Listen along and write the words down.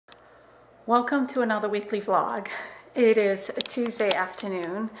Welcome to another weekly vlog. It is a Tuesday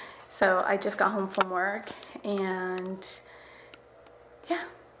afternoon, so I just got home from work and yeah,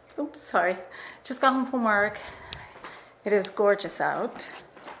 oops, sorry. Just got home from work. It is gorgeous out.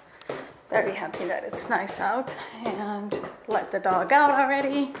 Very happy that it's nice out and let the dog out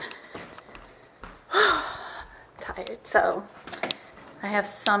already. Tired, so I have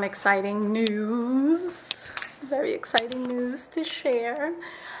some exciting news, very exciting news to share.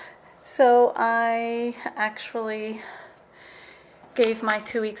 So I actually gave my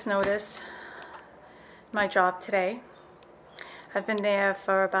 2 weeks notice, my job today. I've been there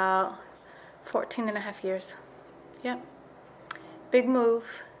for about 14 and a half years. Yep. Big move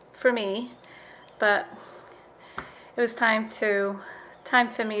for me, but it was time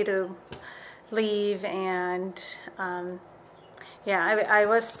for me to leave, and yeah, I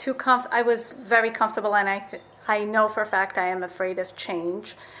was very comfortable, and I know for a fact I am afraid of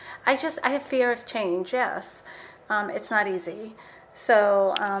change. I have fear of change, yes. It's not easy.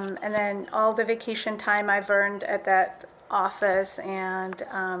 So, and then all the vacation time I've earned at that office, and,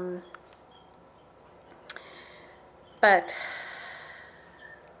 but,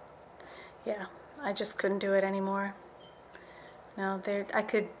 yeah, I just couldn't do it anymore. No, I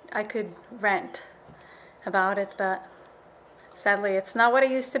could rant about it, but sadly it's not what it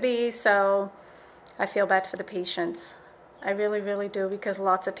used to be, so I feel bad for the patients. I really, really do, because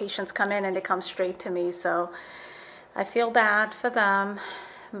lots of patients come in and they come straight to me, so I feel bad for them.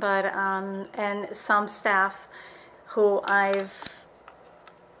 But and some staff who I've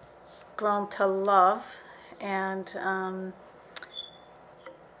grown to love, and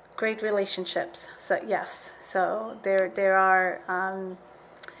great relationships. So yes, so there are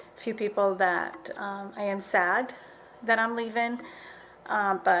few people that I am sad that I'm leaving,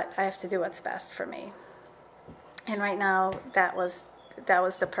 but I have to do what's best for me. And right now, that was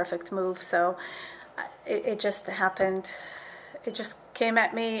the perfect move. So it just happened. It just came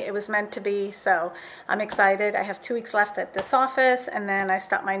at me. It was meant to be. So I'm excited. I have 2 weeks left at this office, and then I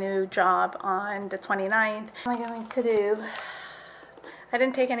start my new job on the 29th. What am I going to do? I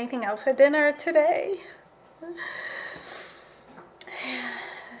didn't take anything out for dinner today.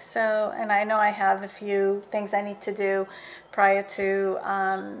 So, and I know I have a few things I need to do prior to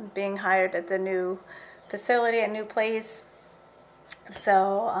being hired at the new facility, a new place.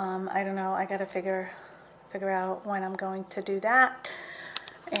 So I don't know, I gotta figure out when I'm going to do that.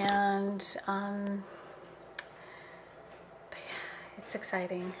 And but yeah, it's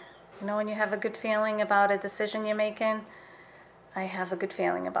exciting. You know, when you have a good feeling about a decision you're making, I have a good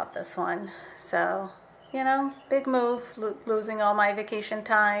feeling about this one. So, you know, big move, losing all my vacation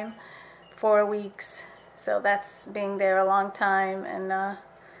time, 4 weeks. So that's being there a long time, and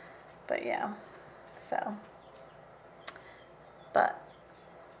but yeah. So, but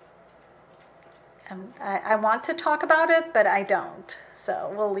I want to talk about it, but I don't. So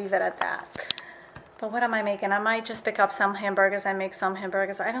we'll leave it at that. But what am I making? I might just pick up some hamburgers and make some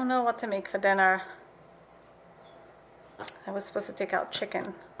hamburgers. I don't know what to make for dinner. I was supposed to take out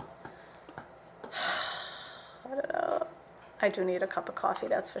chicken. I don't know. I do need a cup of coffee,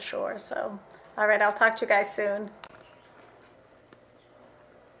 that's for sure. So, all right, I'll talk to you guys soon.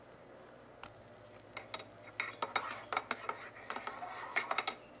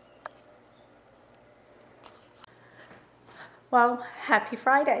 Well, happy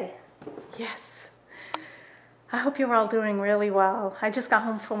Friday. Yes. I hope you're all doing really well. I just got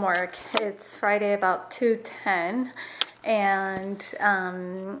home from work. It's Friday about 2:10. And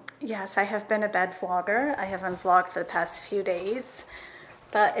yes, I have been a bad vlogger. I haven't vlogged for the past few days.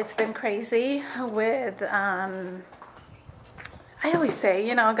 But it's been crazy with, I always say,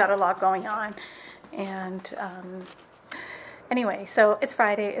 you know, I got a lot going on. And anyway, so it's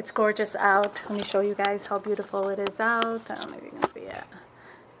Friday. It's gorgeous out. Let me show you guys how beautiful it is out. I don't know if you can see it.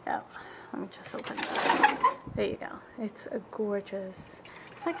 Yeah, let me just open it up. There you go. It's a gorgeous,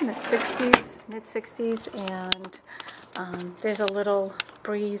 it's like in the 60s, mid 60s, and there's a little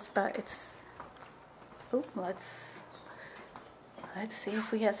breeze, but it's, oh, let's see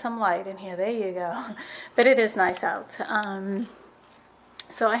if we get some light in here. There you go. But it is nice out.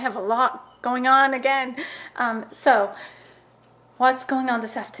 So I have a lot going on again. So what's going on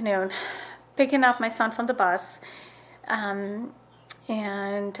this afternoon? Picking up my son from the bus.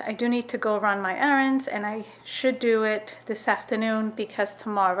 And I do need to go run my errands, and I should do it this afternoon because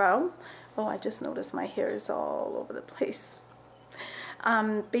tomorrow, oh, I just noticed my hair is all over the place.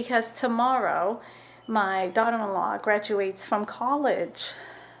 Because tomorrow, my daughter-in-law graduates from college.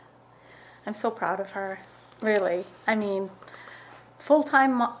 I'm so proud of her, really. I mean,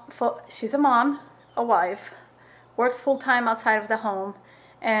 she's a mom, a wife, works full-time outside of the home,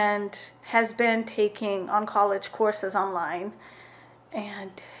 and has been taking on college courses online.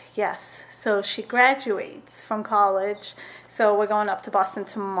 And yes, so she graduates from college. So we're going up to Boston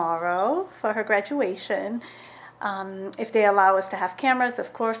tomorrow for her graduation. If they allow us to have cameras,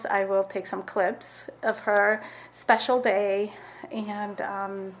 of course, I will take some clips of her special day. And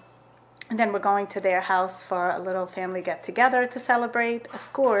then we're going to their house for a little family get-together to celebrate,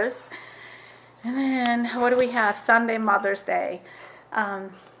 of course. And then what do we have? Sunday, Mother's Day.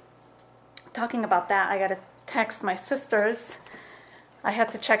 Talking about that, I got to text my sisters. I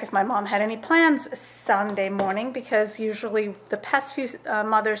had to check if my mom had any plans Sunday morning, because usually the past few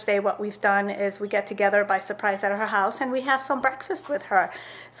Mother's Day, what we've done is we get together by surprise at her house and we have some breakfast with her.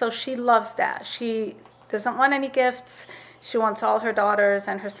 So she loves that. She doesn't want any gifts. She wants all her daughters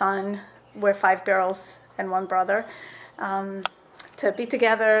and her son, we're 5 girls and 1 brother, to be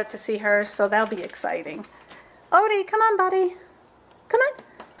together to see her. So that'll be exciting. Odie, come on, buddy. Come on.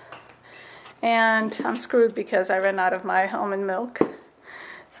 And I'm screwed because I ran out of my almond milk.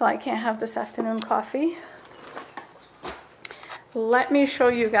 So I can't have this afternoon coffee. Let me show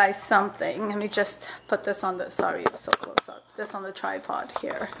you guys something. Let me just put this on the, sorry, it's so close up. This on the tripod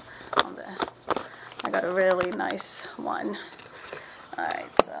here. I got a really nice one.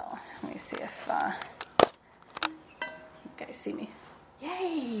 Alright, so let me see if you guys see me.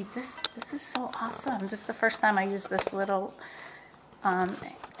 Yay! This is so awesome. This is the first time I used this little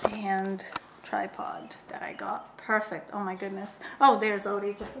hand tripod that I got. Perfect. Oh my goodness. Oh, there's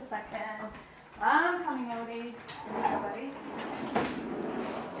Odie. Just a second. I'm coming, Odie. Everybody.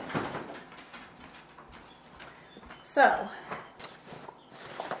 So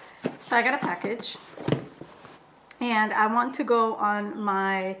I got a package, and I want to go on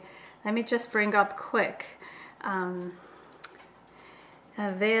my, let me just bring up quick.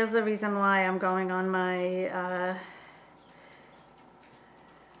 There's a reason why I'm going on my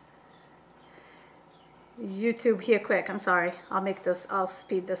YouTube here quick. I'm sorry. I'll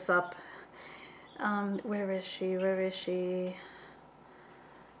speed this up. Where is she? Where is she?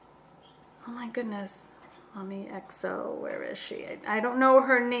 Oh my goodness. Mommy XO. Where is she? I don't know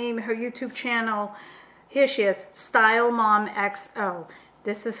her name, her YouTube channel. Here she is. Style Mom XO.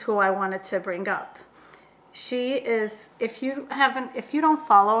 This is who I wanted to bring up. She is, if you don't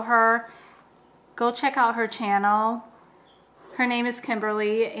follow her, go check out her channel. Her name is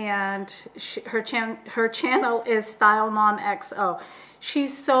Kimberly, and her channel is Style Mom XO.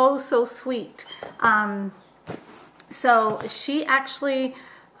 She's so sweet. So she actually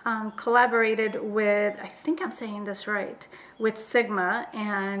collaborated with, I think I'm saying this right, with Sigma,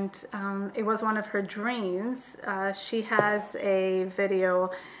 and it was one of her dreams. She has a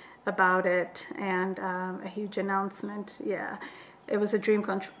video about it, and a huge announcement. Yeah. It was a dream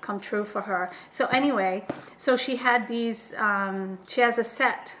come true for her. So anyway, so she had these, she has a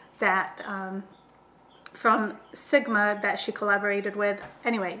set that, from Sigma that she collaborated with.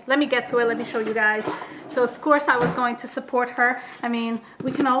 Anyway, let me get to it. Let me show you guys. So of course I was going to support her. I mean,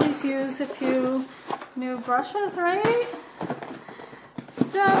 we can always use a few new brushes, right?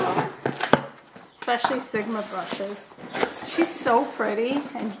 So, especially Sigma brushes. She's so pretty,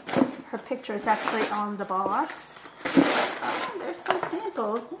 and her picture is actually on the box. Oh, there's some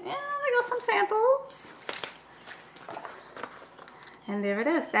samples. Yeah, there go some samples. And there it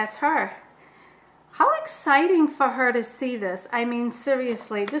is. That's her. How exciting for her to see this. I mean,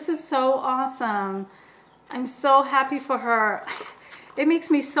 seriously, this is so awesome. I'm so happy for her. It makes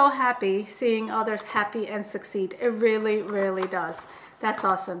me so happy seeing others happy and succeed. It really, really does. That's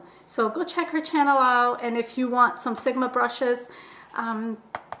awesome. So go check her channel out. And if you want some Sigma brushes,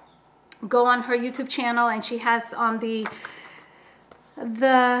 go on her YouTube channel, and she has on the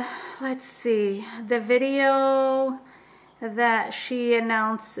let's see, the video that she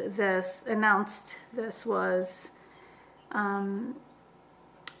announced this was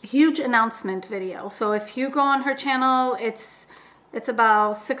huge announcement video. So if you go on her channel, it's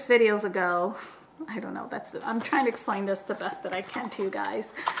about 6 videos ago. I don't know, I'm trying to explain this the best that I can to you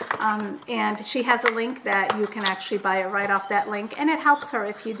guys. And she has a link that you can actually buy it right off that link, and it helps her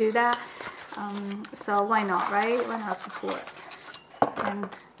if you do that. So why not, right? Why not support and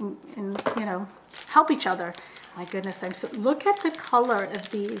you know, help each other. My goodness, look at the color of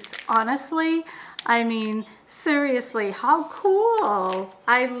these. Honestly, I mean, seriously, how cool.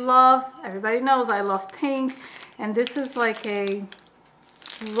 Everybody knows I love pink, and this is like a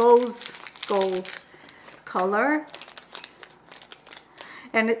rose gold color.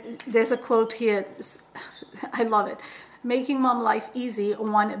 And there's a quote here, I love it. Making mom life easy,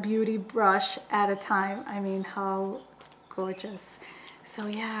 one beauty brush at a time. I mean, how gorgeous. So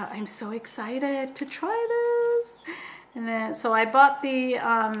yeah, I'm so excited to try this. And then, so I bought the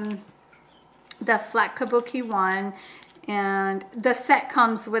flat kabuki one, and the set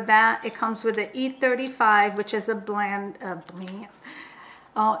comes with that. It comes with the E35, which is a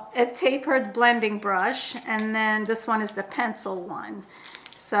tapered blending brush, and then this one is the pencil one.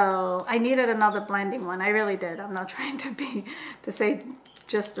 So I needed another blending one. I really did. I'm not trying to say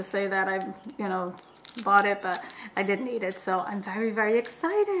that I, bought it, but I did need it. So I'm very, very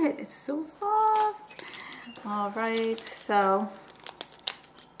excited. It's so soft. All right, so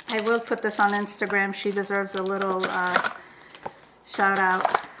I will put this on Instagram. She deserves a little shout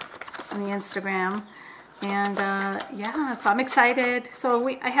out on the Instagram. And yeah, so I'm excited. So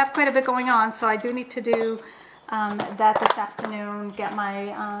I have quite a bit going on, so I do need to do that this afternoon, get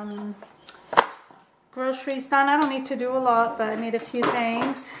my groceries done. I don't need to do a lot, but I need a few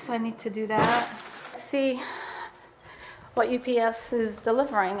things, so I need to do that. Let's see what UPS is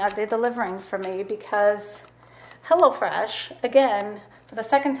delivering. Are they delivering for me? Because HelloFresh, again, for the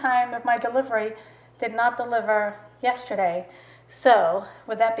second time of my delivery, did not deliver yesterday. So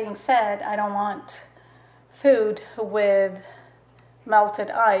with that being said, I don't want food with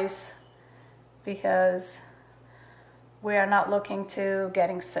melted ice because we are not looking to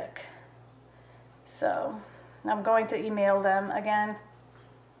getting sick. So I'm going to email them again,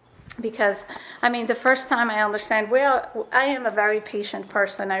 because I mean, the first time I understand, I am a very patient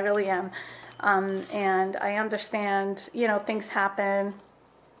person, I really am, and I understand, things happen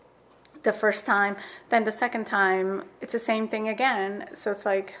the first time, then the second time it's the same thing again. So it's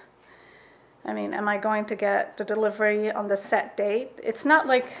like, I mean, am I going to get the delivery on the set date? It's not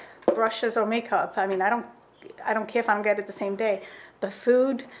like brushes or makeup. I mean, I don't care if I don't get it the same day. But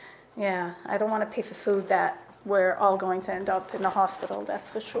food, yeah, I don't want to pay for food that we're all going to end up in the hospital, that's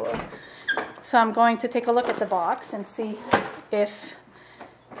for sure. So I'm going to take a look at the box and see if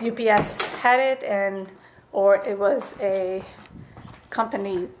UPS had it or it was a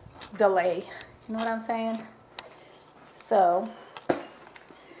company delay. You know what I'm saying? So,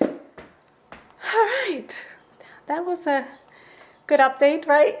 all right, that was a good update,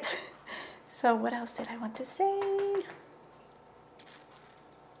 right? So what else did I want to say?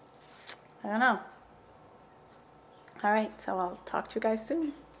 I don't know. All right, so I'll talk to you guys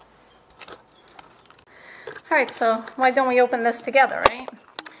soon. All right, so why don't we open this together, right?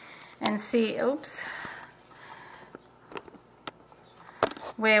 And see, oops,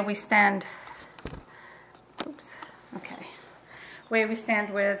 where we stand. Oops, okay. Where we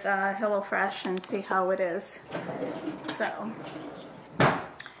stand with HelloFresh and see how it is. So,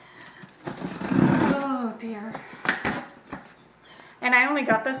 oh dear. And I only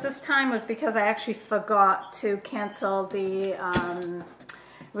got this time was because I actually forgot to cancel the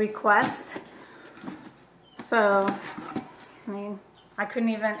request. So, I mean, I couldn't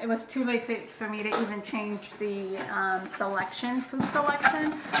even, it was too late for me to even change the food selection.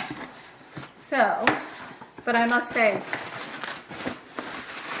 So, but I must say,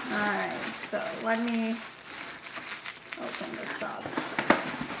 alright, so let me open this up.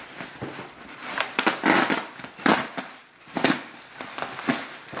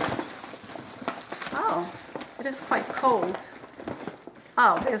 Oh, it is quite cold.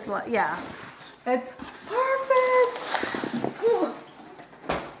 Oh, there's, yeah, it's perfect. Ooh.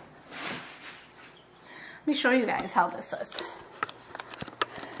 Let me show you guys how this is.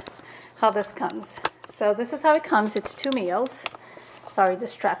 How this comes. So this is how it comes. It's 2 meals. Sorry, the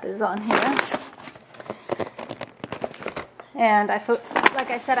strap is on here. And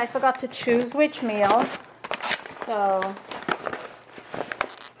like I said, I forgot to choose which meal. So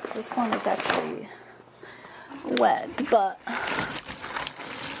this one is actually wet, but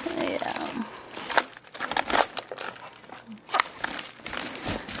yeah.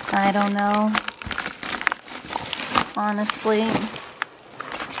 I don't know. Honestly.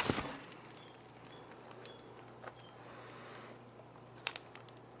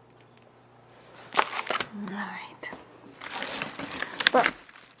 Alright. But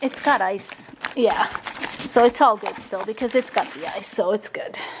it's got ice. Yeah. So it's all good still because it's got the ice, so it's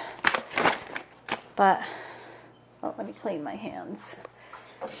good. But, oh, let me clean my hands.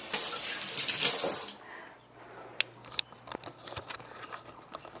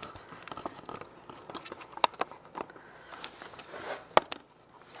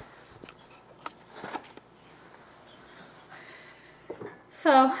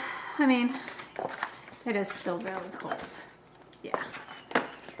 So, I mean, it is still really cold. Yeah.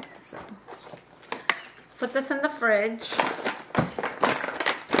 So, put this in the fridge.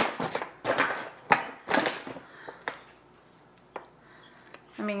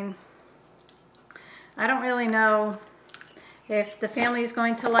 I mean, I don't really know if the family is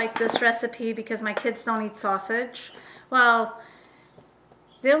going to like this recipe because my kids don't eat sausage, Well,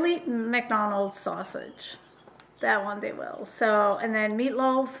 they'll eat McDonald's sausage. That one they will. So, and then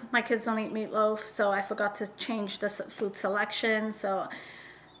meatloaf. My kids don't eat meatloaf, so I forgot to change the food selection. So,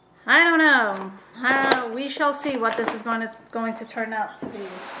 I don't know. We shall see what this is going to turn out to be.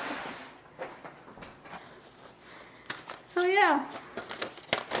 So yeah.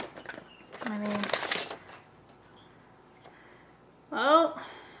 I mean, oh,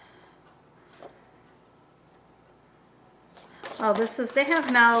 this is, they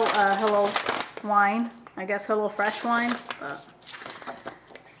have now Hello wine. I guess Hello Fresh wine. But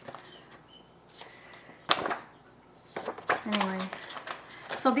anyway,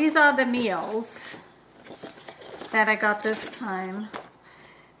 so these are the meals that I got this time.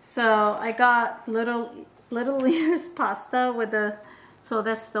 So I got Little Lear's pasta with the, so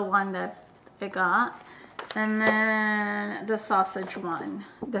that's the one that I got. And then the sausage one.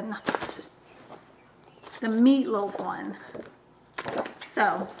 Not the sausage. The meatloaf one.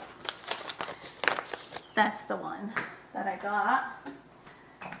 So that's the one that I got.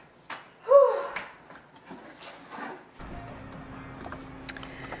 Whew.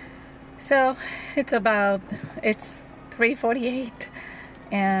 So it's 3:48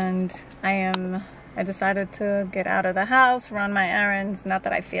 and I decided to get out of the house, run my errands. Not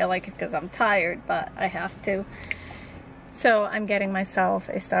that I feel like it because I'm tired, but I have to. So I'm getting myself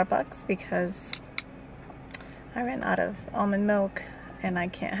a Starbucks because I ran out of almond milk and I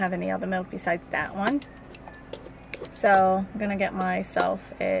can't have any other milk besides that one. So I'm gonna get myself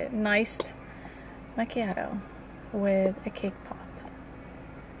a nice macchiato with a cake pop.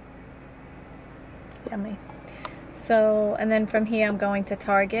 Yummy. So, and then from here I'm going to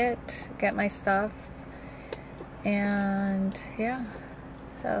Target, get my stuff, and yeah,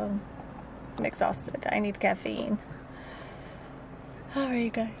 so I'm exhausted. I need caffeine. Alright you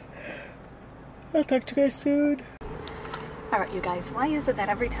guys, I'll talk to you guys soon. Alright you guys, why is it that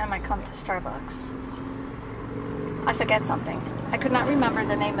every time I come to Starbucks, I forget something? I could not remember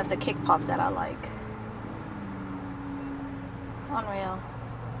the name of the cake pop that I like. Unreal.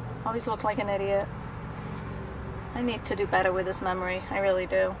 Always look like an idiot. I need to do better with this memory. I really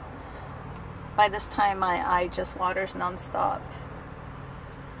do. By this time, my eye just waters nonstop.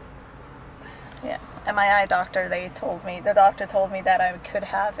 Yeah, and my eye doctor, the doctor told me that I could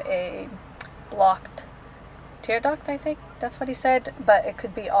have a blocked tear duct, I think. That's what he said. But it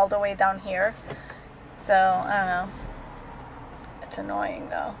could be all the way down here. So, I don't know. It's annoying,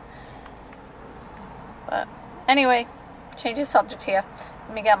 though. But, anyway, change the subject here.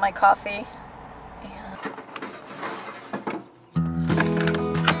 Let me get my coffee.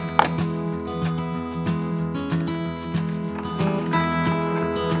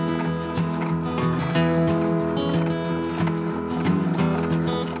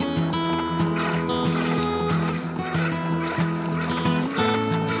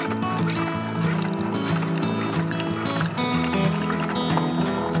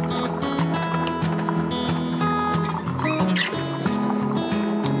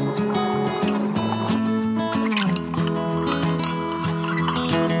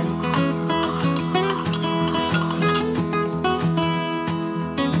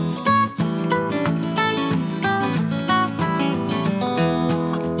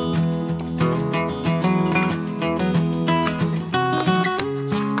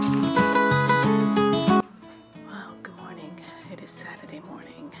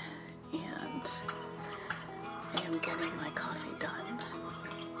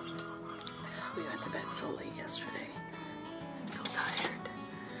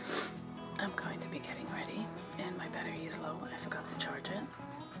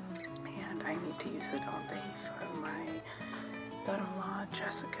 To use it all day for my daughter-in-law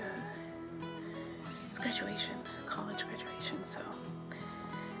Jessica's graduation, college graduation. So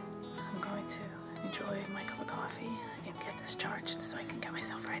I'm going to enjoy my cup of coffee and get this charged so I can get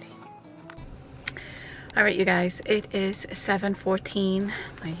myself ready. All right, you guys, it is 7:14.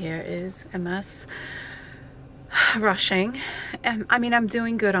 My hair is a mess. Rushing. I mean, I'm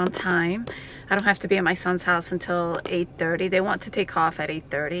doing good on time. I don't have to be at my son's house until 8:30. They want to take off at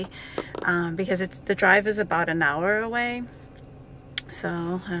 8:30 because the drive is about an hour away.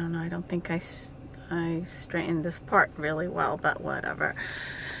 So I don't know. I don't think I straightened this part really well, but whatever.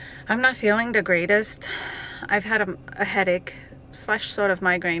 I'm not feeling the greatest. I've had a headache / sort of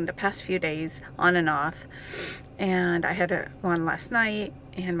migraine the past few days, on and off, and I had one last night,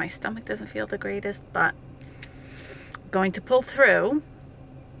 and my stomach doesn't feel the greatest, but going to pull through.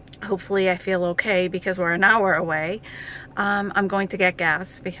 Hopefully I feel okay because we're an hour away. I'm going to get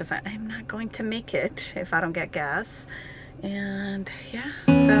gas because I'm not going to make it if I don't get gas. And yeah,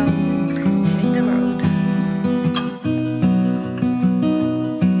 so hitting the road.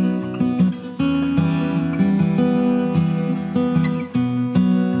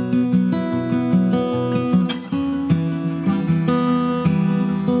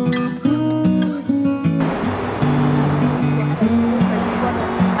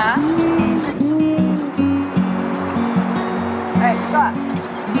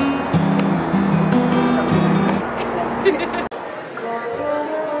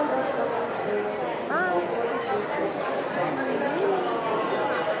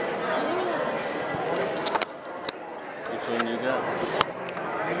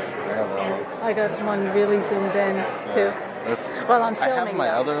 I got one really zoomed in too. Well, I'm filming. I have my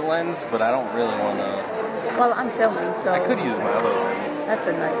other lens, but I don't really want to. Well, I'm filming, so. I could use my other lens. That's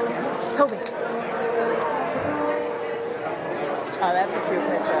a nice camera. Toby. Oh, that's a cute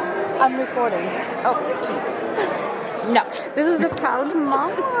picture. I'm recording. Oh. No. This is the proud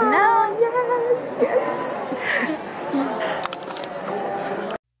mom. No. Yes.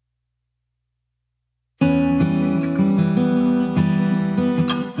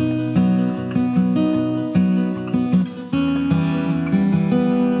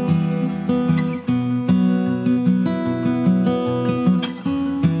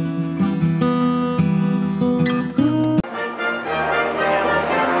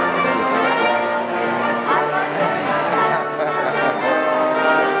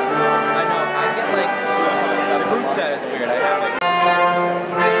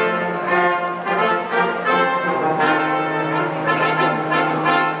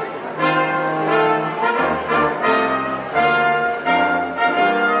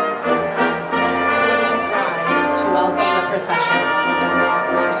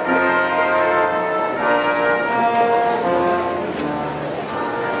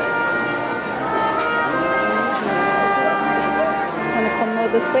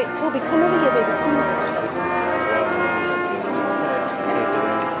 This way. Toby, come over here, baby. Come here.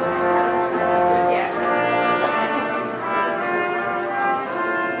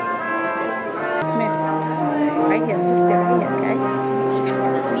 Come here. Right here. Just stay right here, okay?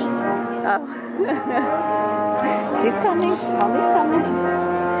 Oh. She's coming. Mommy's coming.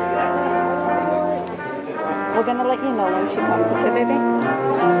 We're gonna let you know when she comes, okay, baby?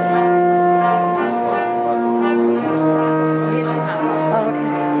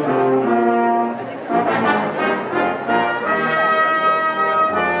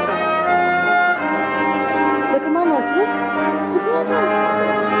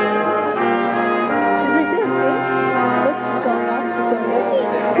 She's right there, see? Look, she's going up, she's going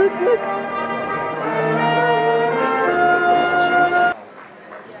up. Look, look.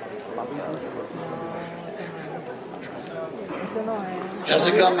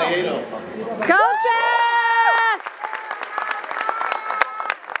 Jessica Mato. Go, Jess!